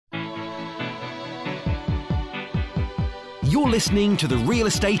You're listening to the Real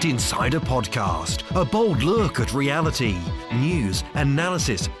Estate Insider Podcast, a bold look at reality, news,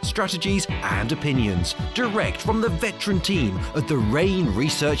 analysis, strategies, and opinions, direct from the veteran team at the REI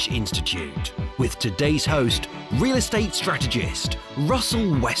Research Institute. With today's host, real estate strategist,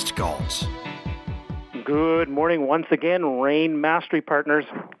 Russell Westcott. Good morning once again, REI Mastery Partners.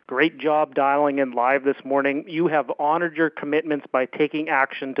 Great job dialing in live this morning. You have honored your commitments by taking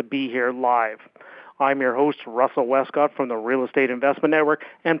action to be here live. I'm your host, Russell Westcott from the Real Estate Investment Network,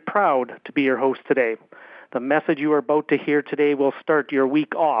 and proud to be your host today. The message you are about to hear today will start your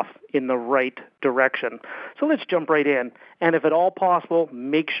week off in the right direction. So let's jump right in. And if at all possible,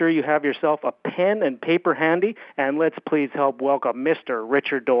 make sure you have yourself a pen and paper handy, and let's please help welcome Mr.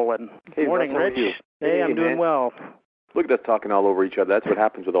 Richard Dolan. Hey, morning, Russ, Rich. how are you? Hey, I'm doing well. Look at us talking all over each other. That's what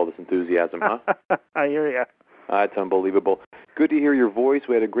happens with all this enthusiasm, huh? I hear you. It's unbelievable. Good to hear your voice.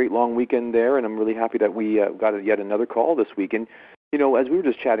 We had a great long weekend there, and I'm really happy that we got yet another call this week. And, you know, as we were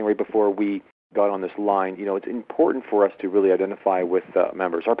just chatting right before we got on this line, you know, it's important for us to really identify with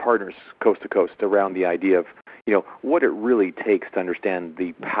members, our partners, coast to coast, around the idea of, you know, what it really takes to understand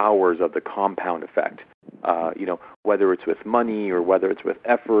the powers of the compound effect. You know, whether it's with money or whether it's with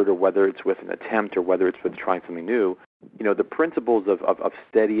effort or whether it's with an attempt or whether it's with trying something new, you know, the principles of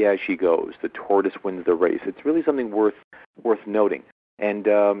steady as she goes, the tortoise wins the race. It's really something worth noting. And,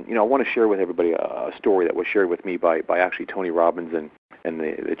 you know, I want to share with everybody a story that was shared with me by actually Tony Robbins and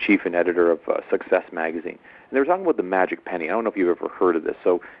the chief and editor of Success Magazine. And they were talking about the magic penny. I don't know if you've ever heard of this.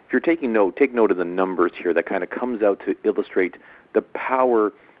 So if you're taking note, take note of the numbers here that kind of comes out to illustrate the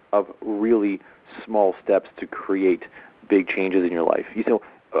power of really small steps to create big changes in your life. You know,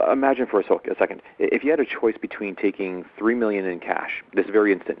 imagine for a second, if you had a choice between taking $3 million in cash, this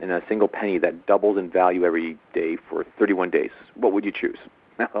very instant, and a single penny that doubles in value every day for 31 days, what would you choose?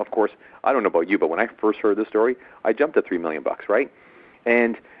 Now, of course, I don't know about you, but when I first heard this story, I jumped at $3 million, right?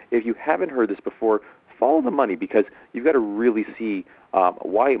 And if you haven't heard this before, follow the money, because you've got to really see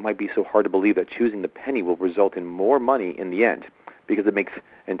why it might be so hard to believe that choosing the penny will result in more money in the end, because it makes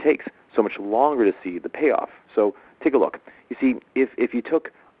and takes so much longer to see the payoff. So take a look. You see, if you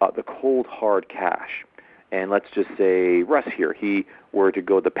took the cold, hard cash, and let's just say Russ here, he were to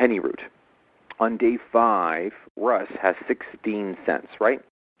go the penny route. On day 5, Russ has 16 cents, right?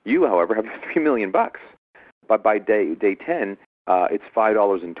 You, however, have $3 million. But by day 10, it's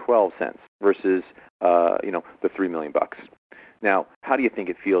 $5.12 versus, you know, the $3 million. Now, how do you think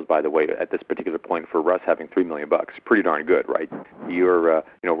it feels, by the way, at this particular point for Russ having $3 million? Pretty darn good, right? You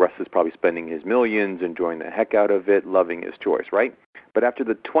know, Russ is probably spending his millions, enjoying the heck out of it, loving his choice, right? But after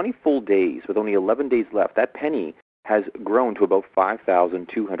the 20 full days, with only 11 days left, that penny has grown to about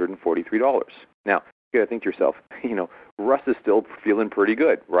 $5,243. Now, you got to think to yourself, you know, Russ is still feeling pretty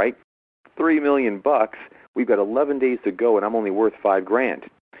good, right? $3 million. We've got 11 days to go, and I'm only worth $5,000.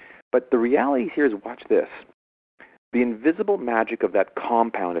 But the reality here is, watch this. The invisible magic of that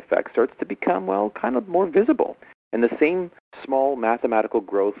compound effect starts to become, well, kind of more visible. And the same small mathematical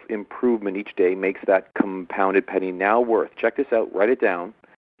growth improvement each day makes that compounded penny now worth, check this out, write it down,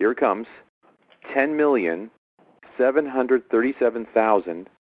 here it comes,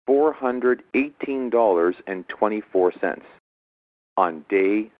 $10,737,418.24 on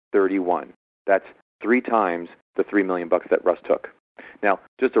day 31. That's 3 times the $3 million that Russ took. Now,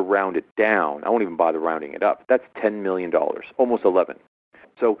 just to round it down, I won't even bother rounding it up, that's $10 million, almost 11.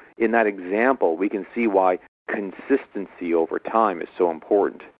 So in that example, we can see why consistency over time is so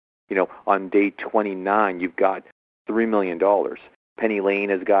important. You know, on day 29, you've got $3 million. Penny Lane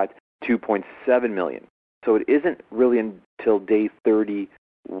has got $2.7 million. So it isn't really until day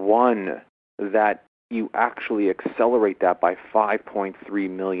 31 that you actually accelerate that by $5.3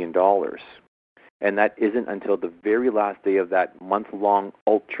 million. And that isn't until the very last day of that month-long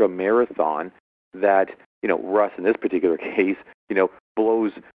ultra marathon that, you know, Russ in this particular case, you know,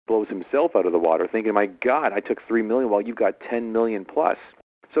 blows himself out of the water, thinking, my God, I took $3 million while you've got $10 million plus.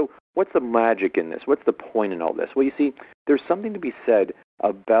 So what's the magic in this? What's the point in all this? Well, you see, there's something to be said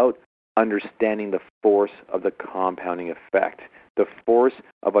about understanding the force of the compounding effect, the force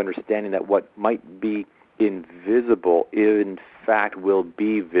of understanding that what might be invisible, in fact, will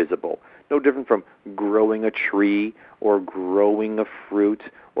be visible. No different from growing a tree or growing a fruit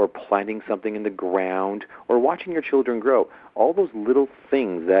or planting something in the ground or watching your children grow. All those little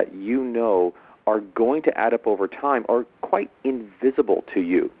things that you know are going to add up over time are quite invisible to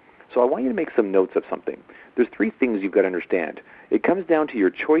you. So I want you to make some notes of something. There's 3 things you've got to understand. It comes down to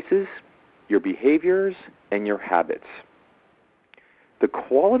your choices, your behaviors, and your habits. The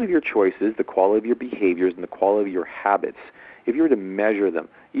quality of your choices, the quality of your behaviors, and the quality of your habits, if you were to measure them,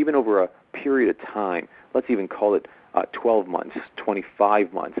 even over a period of time, let's even call it 12 months,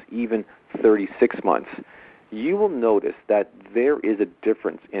 25 months, even 36 months, you will notice that there is a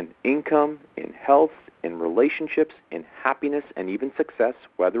difference in income, in health, in relationships, in happiness, and even success,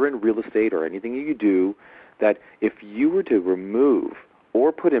 whether in real estate or anything you do, that if you were to remove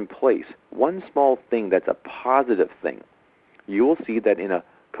or put in place one small thing that's a positive thing, you will see that in a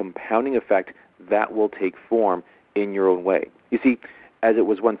compounding effect, that will take form in your own way. You see, as it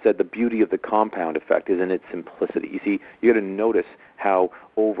was once said, the beauty of the compound effect is in its simplicity. You see, you got to notice how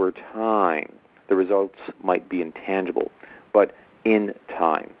over time the results might be intangible, but in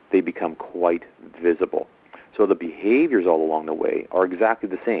time they become quite visible. So the behaviors all along the way are exactly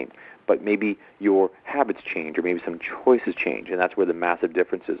the same, but maybe your habits change or maybe some choices change, and that's where the massive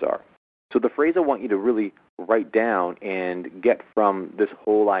differences are. So the phrase I want you to really write down and get from this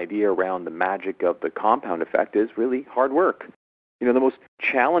whole idea around the magic of the compound effect is really hard work. You know, the most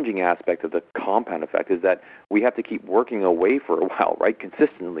challenging aspect of the compound effect is that we have to keep working away for a while, right,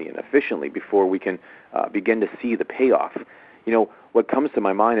 consistently and efficiently before we can begin to see the payoff. You know, what comes to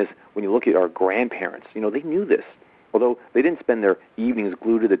my mind is when you look at our grandparents, you know, they knew this. Although they didn't spend their evenings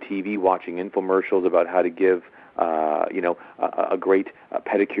glued to the TV watching infomercials about how to give, a great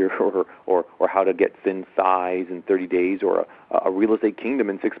pedicure or how to get thin thighs in 30 days or a real estate kingdom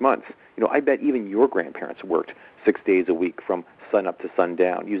in 6 months. You know, I bet even your grandparents worked 6 days a week from sun up to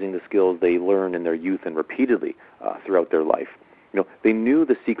sundown using the skills they learned in their youth and repeatedly throughout their life. You know, they knew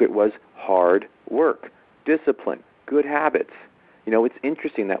the secret was hard work, discipline, good habits. You know, it's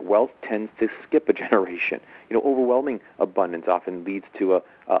interesting that wealth tends to skip a generation. You know, overwhelming abundance often leads to a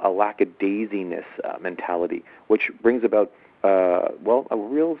lackadaisiness mentality, which brings about, a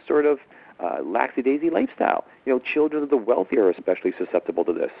real sort of lackadaisy lifestyle. You know, children of the wealthy are especially susceptible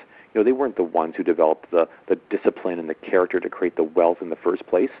to this. You know, they weren't the ones who developed the discipline and the character to create the wealth in the first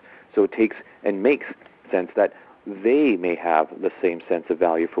place. So it takes and makes sense that they may have the same sense of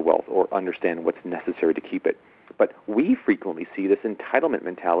value for wealth or understand what's necessary to keep it. But we frequently see this entitlement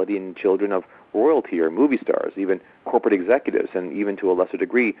mentality in children of royalty or movie stars, even corporate executives, and even to a lesser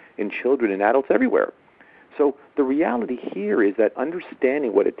degree in children and adults everywhere. So the reality here is that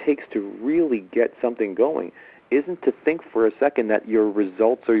understanding what it takes to really get something going isn't to think for a second that your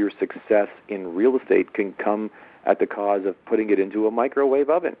results or your success in real estate can come at the cause of putting it into a microwave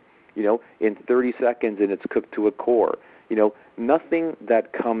oven, you know, in 30 seconds and it's cooked to a core. You know, nothing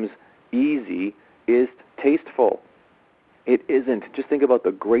that comes easy is tasteful. It isn't. Just think about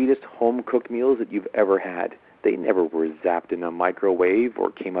the greatest home-cooked meals that you've ever had. They never were zapped in a microwave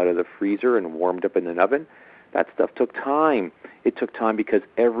or came out of the freezer and warmed up in an oven. That stuff took time. It took time because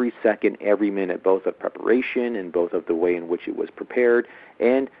every second, every minute, both of preparation and both of the way in which it was prepared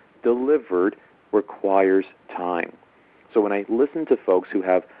and delivered requires time. So when I listen to folks who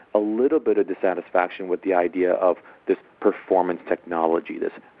have a little bit of dissatisfaction with the idea of this performance technology,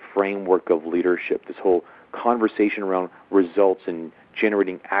 this framework of leadership, this whole conversation around results and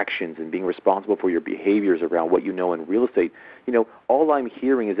generating actions and being responsible for your behaviors around what you know in real estate, you know, all I'm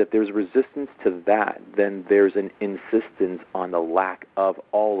hearing is that there's resistance to that, then there's an insistence on the lack of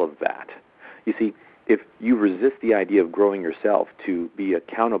all of that. You see, if you resist the idea of growing yourself to be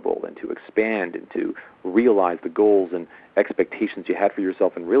accountable and to expand and to realize the goals and expectations you had for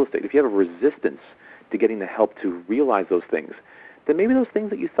yourself in real estate, if you have a resistance to getting the help to realize those things, then maybe those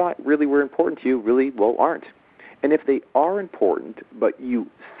things that you thought really were important to you really, well, aren't. And if they are important, but you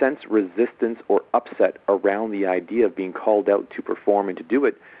sense resistance or upset around the idea of being called out to perform and to do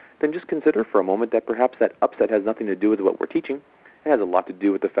it, then just consider for a moment that perhaps that upset has nothing to do with what we're teaching. It has a lot to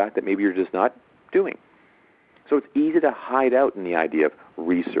do with the fact that maybe you're just not doing. So it's easy to hide out in the idea of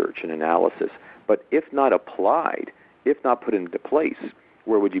research and analysis, but if not applied, if not put into place,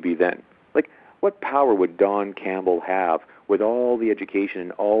 where would you be then? Like, what power would Don Campbell have with all the education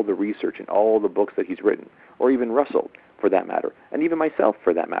and all the research and all the books that he's written, or even Russell, for that matter, and even myself,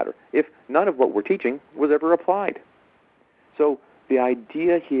 for that matter, if none of what we're teaching was ever applied? So the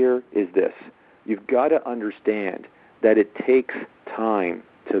idea here is this. You've got to understand that it takes time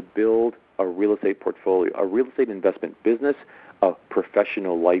to build a real estate portfolio, a real estate investment business, a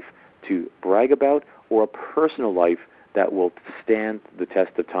professional life to brag about, or a personal life that will stand the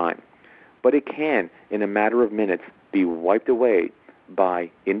test of time. But it can, in a matter of minutes, be wiped away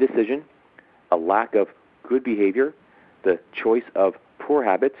by indecision, a lack of good behavior, the choice of poor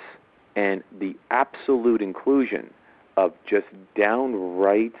habits, and the absolute inclusion of just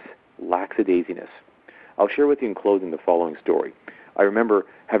downright lackadaisiness. I'll share with you in closing the following story. I remember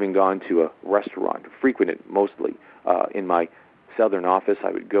having gone to a restaurant, frequented mostly in my southern office,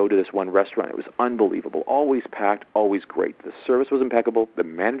 I would go to this one restaurant. It was unbelievable. Always packed, always great. The service was impeccable. The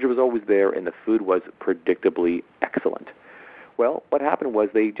manager was always there, and the food was predictably excellent. Well, what happened was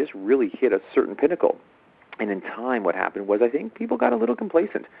they just really hit a certain pinnacle. And in time, what happened was I think people got a little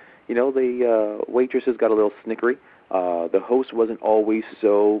complacent. The waitresses got a little snickery. The host wasn't always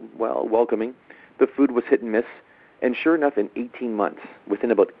so, welcoming. The food was hit and miss. And sure enough,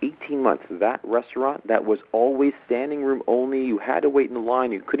 within about 18 months, that restaurant that was always standing room only, you had to wait in the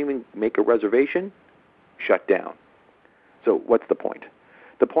line, you couldn't even make a reservation, shut down. So what's the point?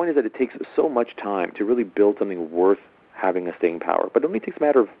 The point is that it takes so much time to really build something worth having a staying power. But it only takes a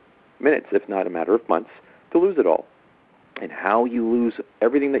matter of minutes, if not a matter of months, to lose it all. And how you lose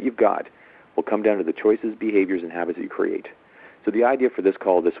everything that you've got will come down to the choices, behaviors, and habits that you create. So the idea for this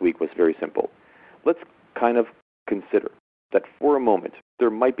call this week was very simple. Let's kind of consider that for a moment there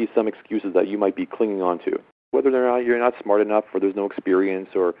might be some excuses that you might be clinging on to, whether or not you're not smart enough, or there's no experience,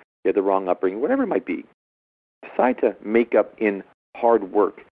 or you had the wrong upbringing, whatever it might be. Decide to make up in hard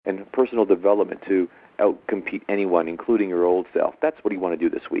work and personal development to outcompete anyone, including your old self. That's what you want to do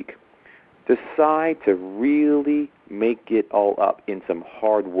this week. Decide to really make it all up in some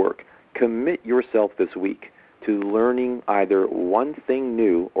hard work. Commit yourself this week to learning either one thing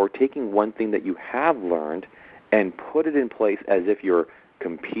new or taking one thing that you have learned and put it in place as if you're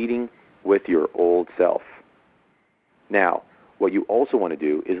competing with your old self. Now, what you also want to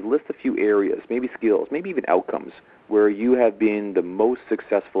do is list a few areas, maybe skills, maybe even outcomes, where you have been the most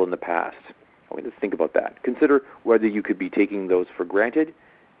successful in the past. I want you to think about that. Consider whether you could be taking those for granted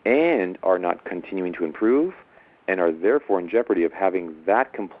and are not continuing to improve and are therefore in jeopardy of having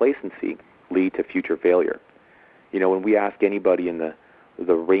that complacency lead to future failure. When we ask anybody in the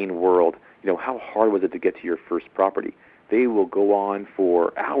REIN world, how hard was it to get to your first property? They will go on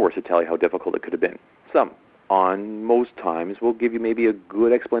for hours to tell you how difficult it could have been. Some, on most times, will give you maybe a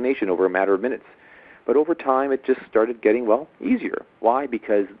good explanation over a matter of minutes. But over time, it just started getting, easier. Why?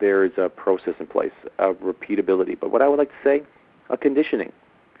 Because there's a process in place, a repeatability. But what I would like to say, a conditioning.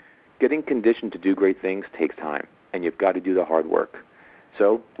 Getting conditioned to do great things takes time, and you've got to do the hard work.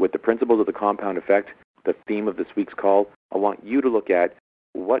 So, with the principles of the compound effect, the theme of this week's call, I want you to look at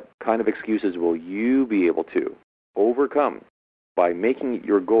what kind of excuses will you be able to overcome by making it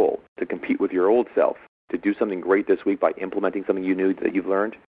your goal to compete with your old self, to do something great this week by implementing something you knew that you've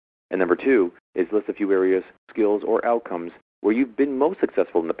learned. And number two is list a few areas, skills, or outcomes where you've been most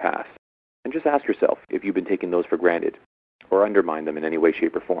successful in the past. And just ask yourself if you've been taking those for granted or undermine them in any way,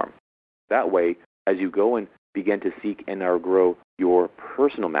 shape, or form. That way, as you go and begin to seek and or grow your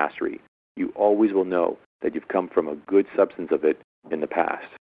personal mastery, you always will know that you've come from a good substance of it in the past.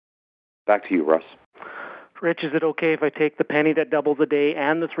 Back to you, Russ. Rich, is it okay if I take the penny that doubles a day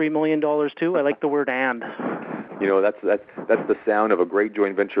and the $3 million too? I like the word "and." That's the sound of a great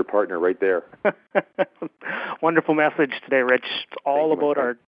joint venture partner right there. Wonderful message today, Rich. It's all about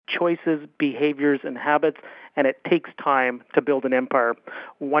our choices, behaviors, and habits, and it takes time to build an empire.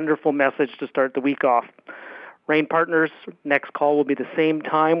 Wonderful message to start the week off. REIN Partners, next call will be the same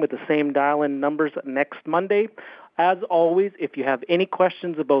time with the same dial-in numbers next Monday. As always, if you have any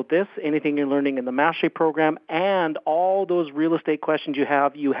questions about this, anything you're learning in the Mastery Program, and all those real estate questions you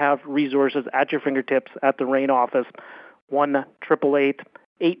have resources at your fingertips at the REIN office,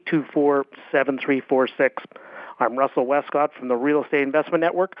 1-888-824-7346. I'm Russell Westcott from the Real Estate Investment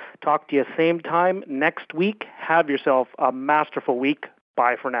Network. Talk to you same time next week. Have yourself a masterful week.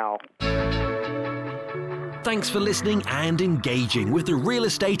 Bye for now. Thanks for listening and engaging with the Real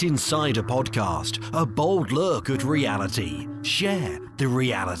Estate Insider podcast, a bold look at reality. Share the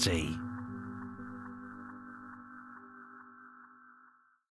reality.